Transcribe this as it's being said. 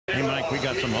we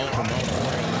got some Ultra Mo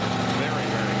for you. Very,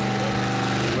 very good.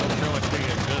 We'll show it to you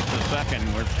in just a second.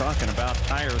 We're talking about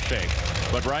tire shake.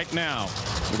 But right now,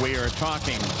 we are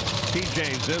talking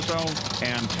TJ Zizzo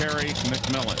and Terry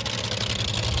McMillen.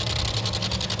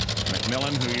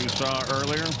 McMillen, who you saw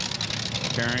earlier,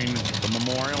 carrying the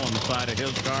memorial on the side of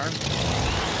his car.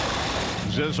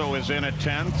 Zizzo is in at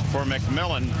 10th. For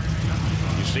McMillen,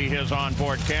 you see his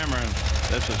onboard camera.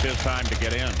 This is his time to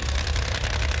get in.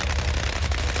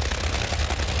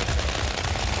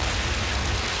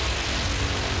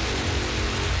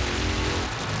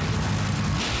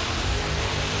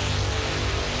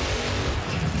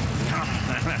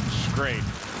 That's great.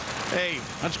 Hey,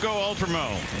 let's go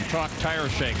Ultramo and talk tire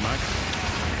shake, Mike.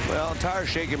 Well, tire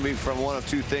shake can be from one of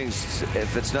two things.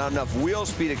 If it's not enough wheel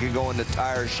speed, it can go into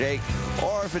tire shake.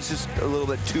 Or if it's just a little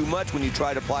bit too much when you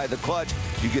try to apply the clutch,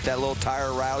 you get that little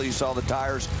tire rattle. You saw the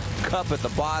tires cup at the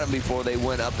bottom before they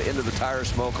went up into the tire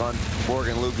smoke on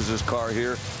Morgan Lucas's car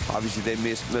here. Obviously, they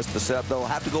missed the setup. They'll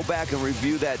have to go back and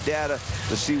review that data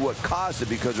to see what caused it,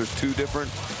 because there's two different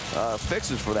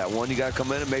fixes for that. One, you got to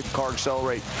come in and make the car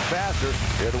accelerate faster.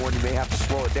 The other one, you may have to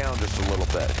slow it down just a little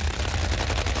bit.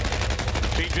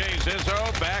 TJ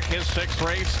Zizzo back, his 6th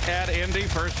race at Indy.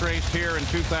 First race here in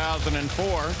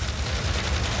 2004.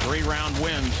 3-round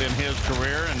wins in his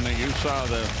career, and you saw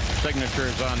the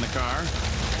signatures on the car.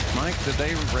 Mike, did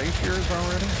they race yours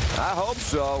already? I hope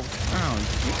so.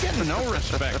 Oh, you're getting no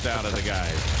respect out of the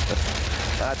guys.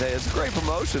 I tell you, it's a great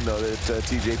promotion, though, that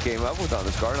TJ came up with on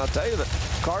this car. And I'll tell you, the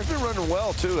car's been running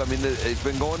well, too. I mean, it's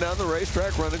been going down the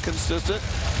racetrack, running consistent.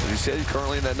 As he said, he's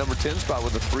currently in that number 10 spot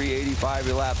with a 3:85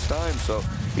 elapsed time. So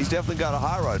he's definitely got a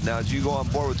high rod. Now, as you go on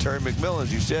board with Terry McMillen,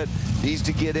 as you said, needs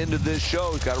to get into this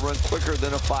show. He's got to run quicker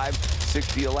than a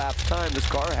 5:60 elapsed time. This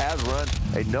car has run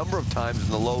a number of times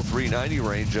in the low 390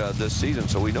 range this season.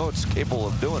 So we know it's capable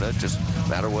of doing it. Just a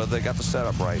matter of whether they got the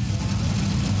setup right.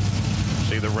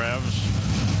 See the revs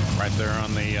right there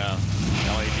on the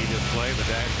LED display, the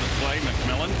dash display.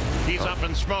 McMillen, he's up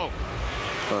in smoke.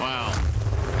 Wow.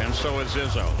 And so is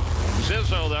Zizzo.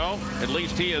 Zizzo, though, at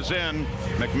least he is in.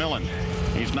 McMillen,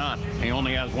 he's not. He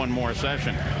only has one more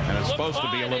session, and it's supposed to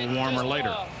be a little warmer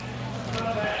later.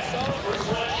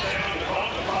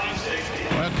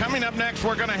 Well, coming up next,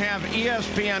 we're going to have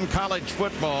ESPN College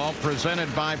Football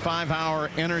presented by 5 Hour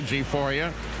Energy for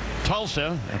you.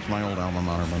 Tulsa, that's my old alma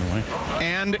mater, by the way,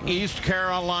 and East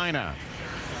Carolina.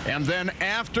 And then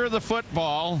after the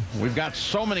football, we've got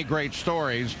so many great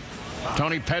stories.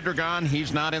 Tony Pedregon,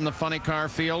 he's not in the funny car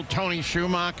field. Tony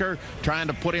Schumacher trying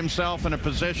to put himself in a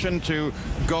position to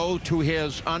go to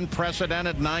his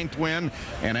unprecedented 9th win.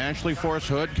 And Ashley Force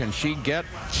Hood, can she get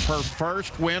her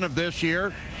first win of this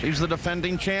year? She's the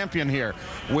defending champion here.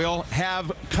 We'll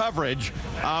have coverage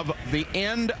of the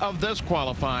end of this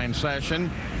qualifying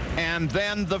session and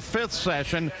then the 5th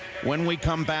session when we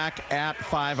come back at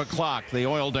 5 o'clock. The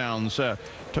Oil Downs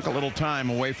took a little time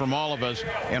away from all of us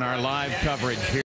in our live coverage here.